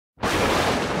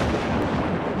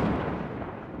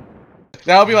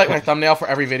That'll be like my thumbnail for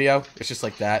every video. It's just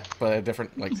like that, but a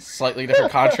different, like, slightly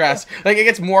different contrast. Like, it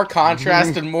gets more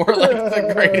contrast and more, like,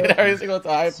 degraded every single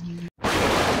time.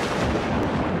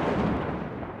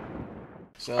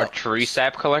 So, A tree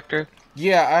sap collector?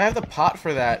 yeah, I have the pot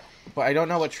for that, but I don't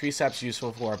know what tree sap's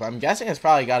useful for. But I'm guessing it's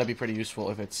probably got to be pretty useful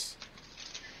if it's,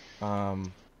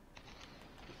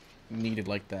 needed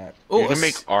like that. You can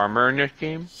make armor in this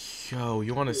game? Yo,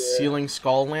 you want a ceiling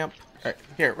skull lamp? Alright,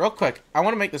 here, real quick. I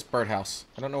want to make this birdhouse.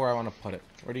 I don't know where I want to put it.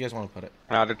 Where do you guys want to put it?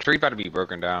 The tree about to be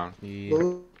broken down. Yeah.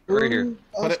 Right here.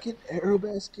 Put it. Put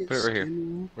it right here.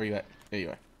 Where you at? There you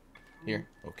are. Here.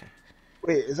 Okay.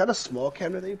 Wait, is that a small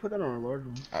cabinet that you put down or a large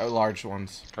one? Large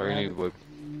ones. Oh, you need wood.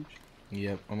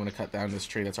 Yep, I'm gonna cut down this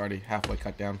tree that's already halfway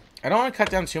cut down. I don't want to cut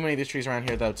down too many of these trees around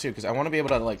here though, too, because I want to be able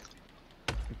to like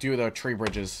do the tree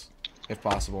bridges, if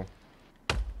possible.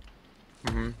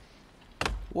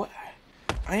 What?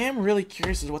 I am really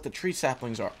curious as to what the tree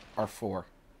saplings are for.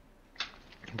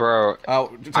 Bro, Oh,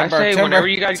 timber, I say timber, whenever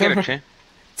you guys timber. get a chance.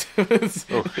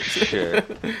 Oh shit!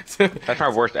 That's my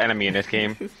worst enemy in this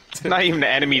game. It's not even the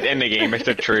enemies in the game; it's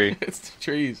the tree. It's the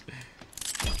trees.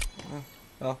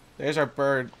 Well, there's our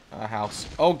bird house.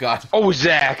 Oh god. Oh,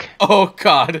 Zach! Oh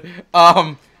god.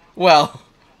 Well.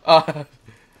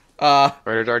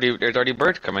 There's already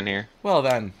birds coming here. Well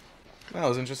then. That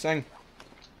was interesting.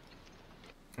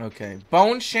 Okay.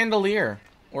 Bone chandelier.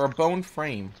 Or a bone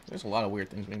frame. There's a lot of weird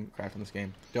things we can craft in this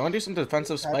game. Do you want to do some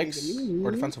defensive spikes?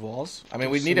 Or defensive walls? I mean,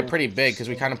 we need it pretty big, because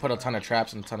we kind of put a ton of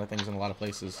traps and a ton of things in a lot of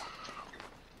places.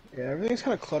 Yeah, everything's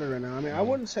kind of cluttered right now. I mean, I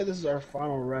wouldn't say this is our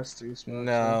final resting spot.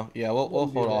 No, yeah, we'll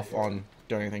hold off on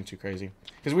doing anything too crazy.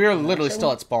 Because we are literally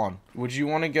still at spawn. Would you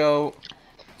want to go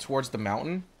towards the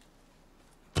mountain?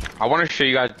 I want to show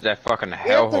you guys that fucking We have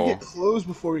to hellhole. get closed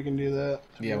before we can do that.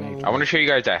 Yeah, we need I want to show you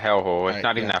guys that hellhole. It's Alright,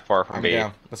 not even yeah. that far from I'm me.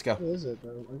 down. Let's go. What is it,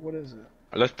 though? Like, what is it?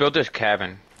 Let's build this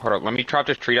cabin. Hold up, let me chop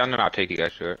this tree down, and I'll take you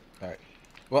guys to it. Alright.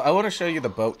 Well, I want to show you the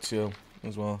boat, too,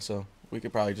 as well. So, we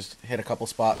could probably just hit a couple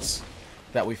spots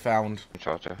that we found.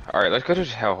 Alright, let's go to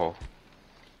this hellhole.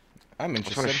 I'm I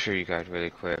just want interested. to show you guys really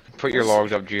quick. Put your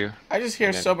logs up, Jew. I just hear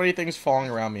And then- so many things falling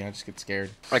around me. I just get scared.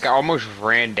 Like, I almost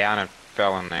ran down and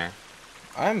fell in there.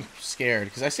 I'm scared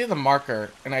because I see the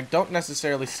marker and I don't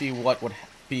necessarily see what would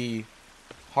be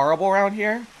horrible around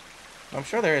here. I'm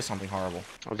sure there is something horrible.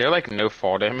 Is there, like, no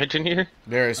fall damage in here?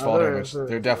 There is fall there damage. is,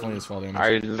 There definitely is fall damage.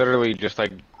 I literally just,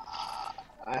 like...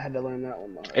 I had to learn that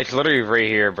one. It's literally right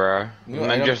here, bro. No, And I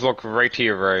then don't- just look right to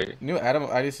your right. New Adam,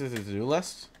 I just did the to-do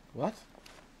list? What?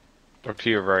 Look to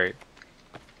your right.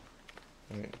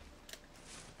 Wait.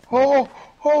 Oh!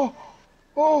 Oh!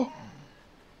 Oh!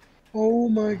 Oh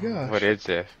my gosh. What is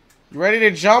this? You ready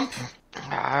to jump?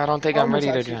 I don't think I'm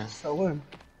ready to jump. Fell in.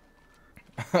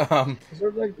 um, Is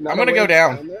there, like, not I'm a gonna way go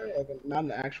down. there? Like, not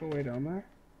an actual way down there?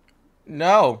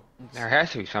 no. There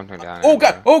has to be something down Oh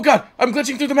there. god! Oh god! I'm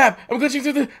glitching through the map! I'm glitching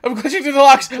through the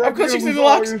locks! I'm glitching through the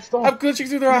locks! I'm glitching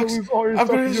through the rocks! I'm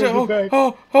glitching.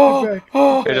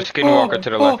 There's a skinwalker to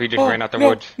the left. He just ran out the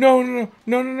woods. No.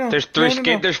 There's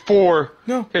There's four.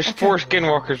 No. There's four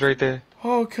skinwalkers right there.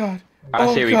 Oh god. I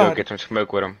Oh, say we God. go get some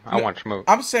smoke with them. I want smoke.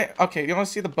 I'm saying, okay, you want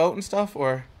to see the boat and stuff,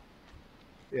 or?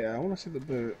 Yeah, I want to see the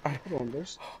boat. Hold on,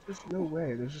 there's no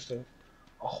way. There's just a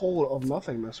hole of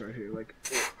nothingness right here. Like,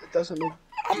 it doesn't make...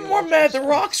 I'm more mad the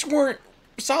rocks weren't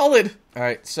solid. All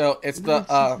right, so it's You the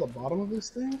can see to the bottom of this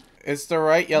thing? it's the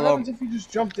right What yellow. happens if you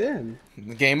just jumped in?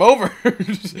 Game over.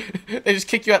 They just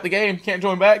kick you out the game. Can't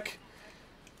join back.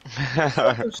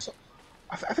 There's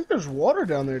I think there's water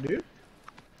down there, dude.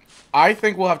 I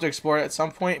think we'll have to explore it at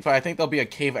some point, but I think there'll be a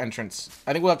cave entrance.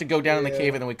 I think we'll have to go down in the Yeah.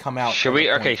 cave and then we come out. Should at we?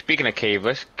 that Okay, point. speaking of cave,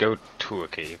 let's go to a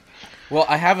cave. Well,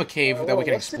 I have a cave that we Well,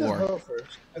 can let's see this explore. boat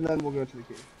first, and then we'll go to the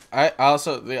cave. I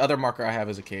also the other marker I have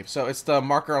is a cave. So it's the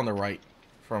marker on the right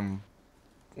from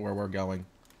where we're going.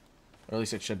 Or at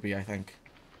least it should be, I think.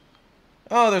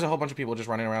 Oh, there's a whole bunch of people just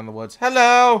running around the woods.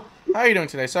 Hello! How are you doing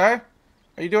today, sir?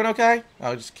 Are you doing okay?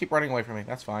 Oh, just keep running away from me.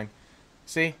 That's fine.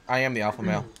 See? I am the alpha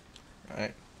male.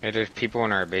 Alright. Hey, there's people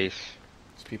in our base.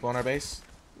 There's people on our base?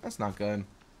 That's not good.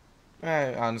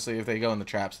 Honestly, if they go in the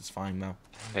traps, it's fine, though.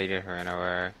 They just ran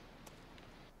away.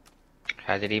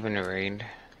 Has it even rained?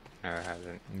 No, it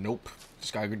hasn't. Nope.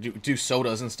 Just gotta do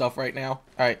sodas and stuff right now.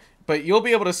 Alright, but you'll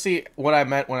be able to see what I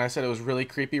meant when I said it was really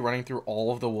creepy running through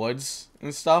all of the woods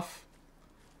and stuff.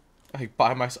 Like,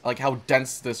 by myself, like how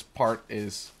dense this part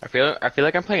is. I feel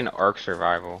like I'm playing Ark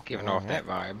Survival, giving off Alright.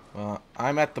 that vibe.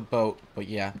 I'm at the boat, but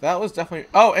yeah, that was definitely...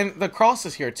 Oh, and the cross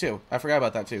is here, too. I forgot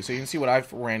about that, too. So you can see what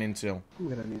I've ran into. I'm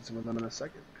gonna need some of them in a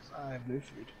second, because I have no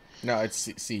food. No, it's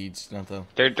seeds, not the...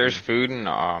 There's food in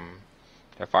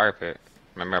the fire pit.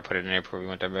 Remember I put it in there before we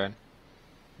went to bed.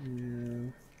 Yeah.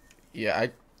 Yeah,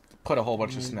 I put a whole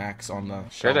bunch of snacks on the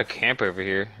There's a shelf. camp over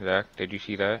here, Zach. Did you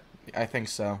see that? I think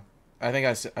so. I think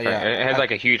It has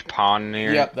like a huge pond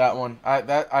near Yep, it. that one.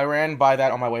 I ran by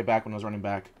that on my way back when I was running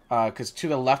back. Cause to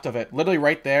the left of it, literally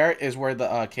right there, is where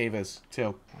the cave is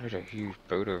too. There's a huge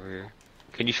boat over here.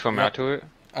 Can you swim Yep. out to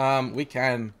it? We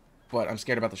can, but I'm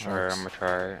scared about the Alright, sharks. I'm gonna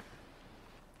try it.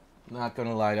 Not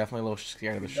gonna lie, definitely a little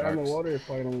scared of the Down the sharks. water, you're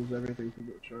fighting almost everything from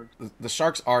the sharks. The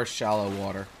sharks are shallow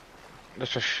water.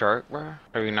 That's a shark, bro.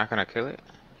 Are you not gonna kill it?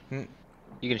 Hmm.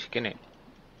 You can skin it.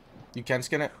 You can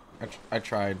skin it. I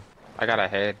tried. I got a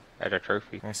head as a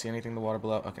trophy. Can I see anything in the water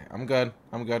below? Okay, I'm good.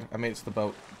 I'm good. I made it to the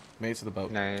boat. Made it to the boat.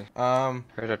 Nice. Um,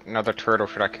 There's another turtle.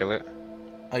 Should I kill it?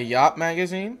 a yacht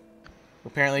magazine.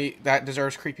 Apparently that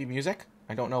deserves creepy music.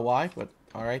 I don't know why, but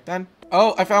all right then.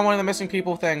 Oh, I found one of the missing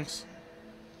people things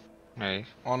Nice.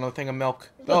 on a thing of milk.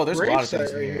 Oh, there's a lot of Gravesite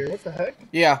things in right here. here. What the heck?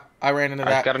 Yeah, I ran into I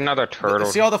that. got another turtle.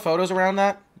 See all the photos around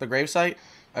that? The gravesite?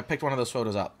 I picked one of those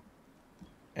photos up.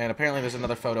 And apparently there's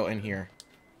another photo in here.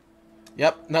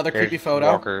 Yep, another There's creepy photo.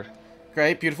 Walker.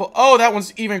 Great, beautiful. Oh, that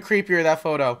one's even creepier, that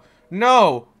photo.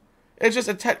 No! It's just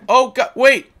a oh, God,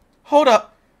 wait! Hold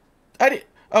up.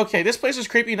 Okay, this place is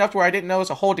creepy enough to where I didn't notice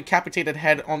a whole decapitated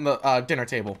head on the dinner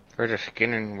table. There's a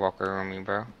skinning walker on me,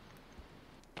 bro.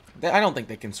 I don't think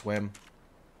they can swim.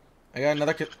 I got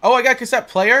another oh, I got a cassette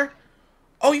player?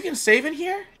 Oh, you can save in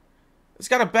here? It's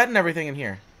got a bed and everything in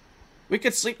here. We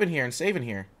could sleep in here and save in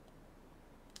here.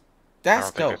 I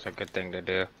That's don't think dope. that's a good thing to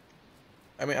do.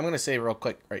 I mean, I'm going to save real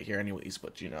quick right here anyways,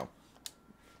 but you know.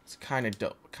 It's kind of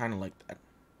dope. Kind of like that.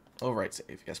 Override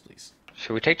save. Yes, please.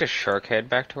 Should we take the shark head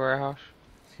back to our house?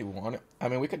 If you want it. I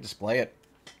mean, we could display it.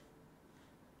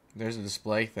 There's a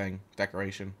display thing.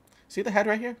 Decoration. See the head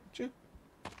right here?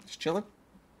 Just chilling.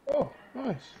 Oh,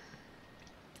 nice.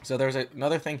 So there's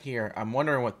another thing here. I'm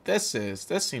wondering what this is.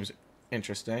 This seems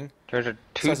interesting. There's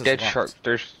two Says it's dead locked. sharks.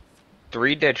 There's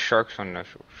 3 dead sharks on the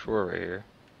shore right here.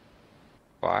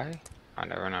 Why? I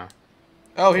never know.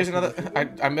 Oh, here's another.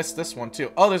 I missed this one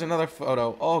too. Oh, there's another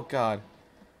photo. Oh, God.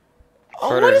 Oh,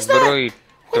 Bro, what there's is that? literally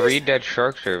What 3 is- dead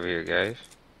sharks over here, guys.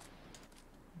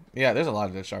 Yeah, there's a lot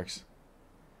of dead sharks.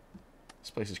 This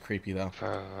place is creepy, though.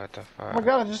 Bro, what the Oh my fuck?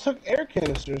 god, I just took air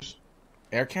canisters.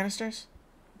 Air canisters?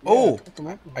 Yeah, Oh! took them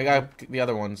out. I got the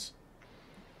other ones.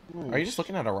 Nice. Are you just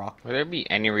looking at a rock? Would there be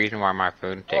any reason why my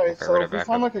phone taking Alright, so forever to if we back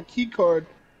find up? like a key card,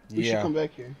 we should Yeah. come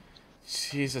back here.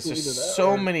 Jesus, Either there's that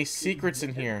so or- many secrets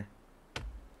in here.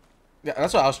 Yeah,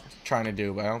 that's what I was trying to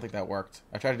do, but I don't think that worked.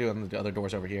 I tried to do it on the other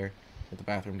doors over here, with the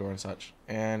bathroom door and such.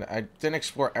 And I didn't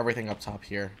explore everything up top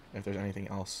here, if there's anything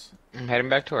else. I'm heading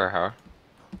back to our house.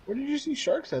 Where did you see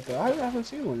sharks at though? I haven't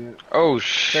seen one yet. Oh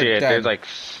shit, dead. there's like,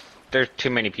 there's too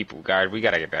many people, guys. We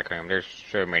gotta get back home. There's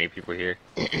so many people here.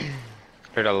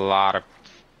 There's a lot of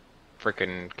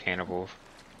freaking cannibals.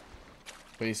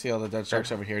 But you see all the dead sharks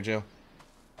over here, Joe?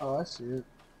 Oh, I see it.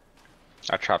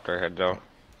 I chopped their head though.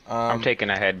 I'm taking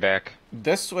a head back.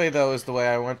 This way, though, is the way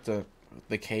I went to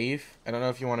the cave. I don't know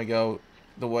if you want to go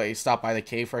the way, stop by the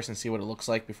cave first and see what it looks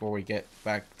like before we get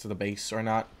back to the base or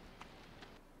not.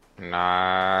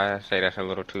 Nah, I say that's a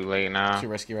little too late now. Too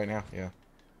risky right now? Yeah.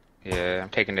 Yeah, I'm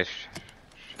taking this.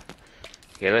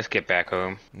 Yeah, let's get back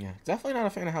home. Yeah. Definitely not a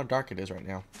fan of how dark it is right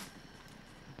now.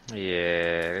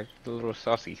 Yeah, it's a little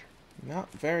saucy.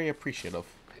 Not very appreciative.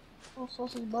 Oh,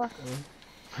 sausage baka.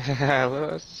 A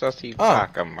little saucy Oh,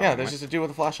 baka, yeah, mama. there's just a dude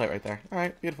with a flashlight right there.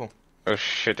 Alright, beautiful. Oh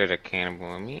shit, there's a cannibal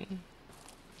on me.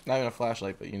 Not even a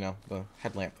flashlight, but you know, the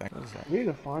headlamp thing. What is that? We need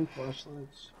to find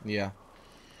flashlights. Yeah.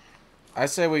 I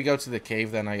say we go to the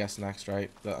cave then, I guess, next, right?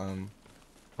 The,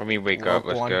 When we wake up, rope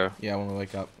let's one. go. Yeah, when we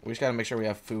wake up. We just gotta make sure we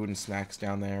have food and snacks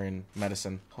down there and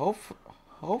medicine.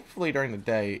 Hopefully during the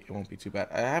day, it won't be too bad.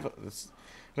 I've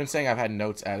been saying I've had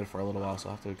notes added for a little while, so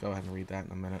I'll have to go ahead and read that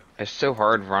in a minute. It's so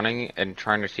hard running and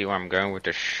trying to see where I'm going with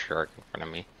the shark in front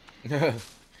of me.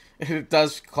 It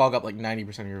does clog up like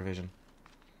 90% of your vision.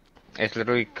 It's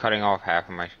literally cutting off half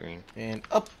of my screen. And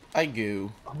up I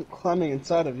go. I'm climbing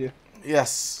inside of you.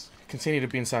 Yes. Continue to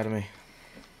be inside of me.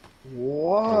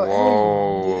 What?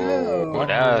 Whoa.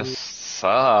 What else?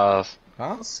 Sus.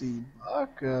 Huh? Sausage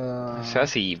baka.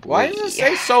 Sussy boy. Why does it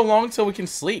say so long till we can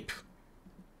sleep?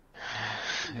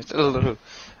 It's a little...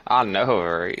 I know,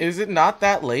 right? Is it not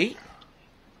that late?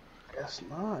 Guess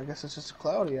not. I guess it's just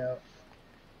cloudy out.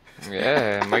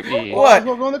 Yeah, it might be. What?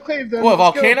 We're going to the cave then. What,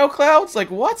 Let's go. volcano clouds?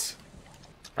 Like what?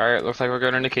 Alright, looks like we're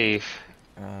going in the cave.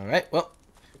 Alright, well,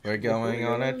 we're going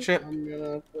on a trip. I'm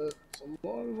gonna put some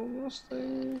water on this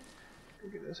thing.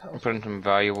 Look at this I'm house. putting some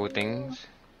valuable things.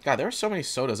 God, there are so many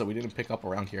sodas that we didn't pick up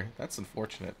around here. That's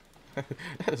unfortunate.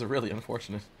 That is really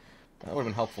unfortunate. That would have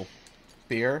been helpful.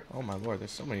 beer. Oh my lord,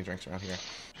 there's so many drinks around here.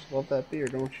 Just love that beer,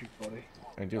 don't you, buddy?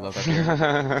 I do love that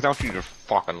beer. Don't you just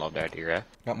fucking love that, dear? Eh?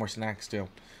 Got more snacks too.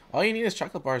 All you need is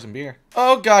chocolate bars and beer.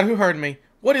 Oh god, who heard me?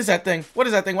 What is that thing? What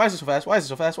is that thing? Why is it so fast? Why is it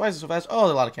so fast? Why is it so fast? Oh, there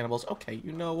are a lot of cannibals. Okay,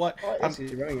 you know what? Why is he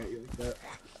running at you like that?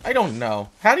 I don't know.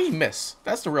 How do you miss?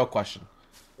 That's the real question.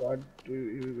 Why do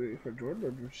you wait for Jordan,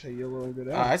 or did you say yellow and go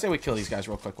down? I say we kill these guys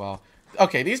real quick while...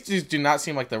 Okay, these dudes do not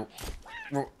seem like the...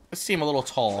 Seem a little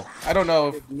tall. I don't know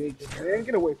if... Man,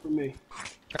 get away from me.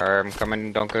 I'm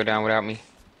coming. Don't go down without me.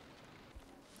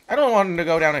 I don't want him to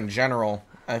go down in general,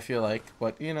 I feel like.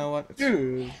 But you know what?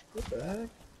 Dude, what the heck?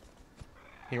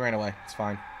 He ran away. It's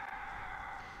fine.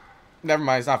 Never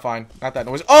mind, it's not fine. Not that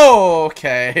noise. Oh,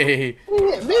 okay. He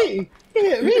hit me! He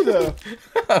hit me, though!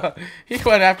 He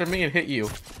went after me and hit you.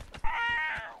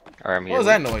 Alright, I'm here. What was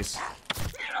that noise?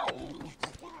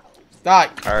 Die.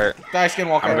 Alright. Die,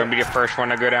 Skinwalker. I'm gonna be the first one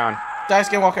to go down. Die,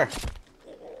 Skinwalker.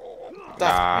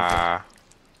 Die.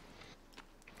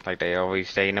 Like they always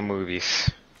say in the movies.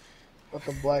 Let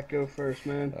the black go first,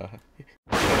 man.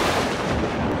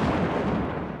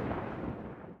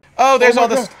 Oh, there's Oh my all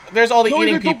the God. there's all the No,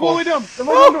 eating don't people. bully them. They're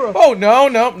right under us. Oh no,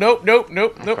 nope, nope, nope,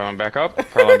 nope, nope. Crawling back up,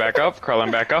 crawling back up, crawling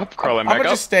back up, crawling I'm back gonna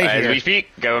up. just stay As here. we speak,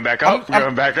 going back up,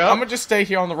 going back up. I'm gonna just stay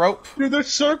here on the rope. Dude, they're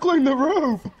circling the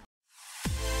rope.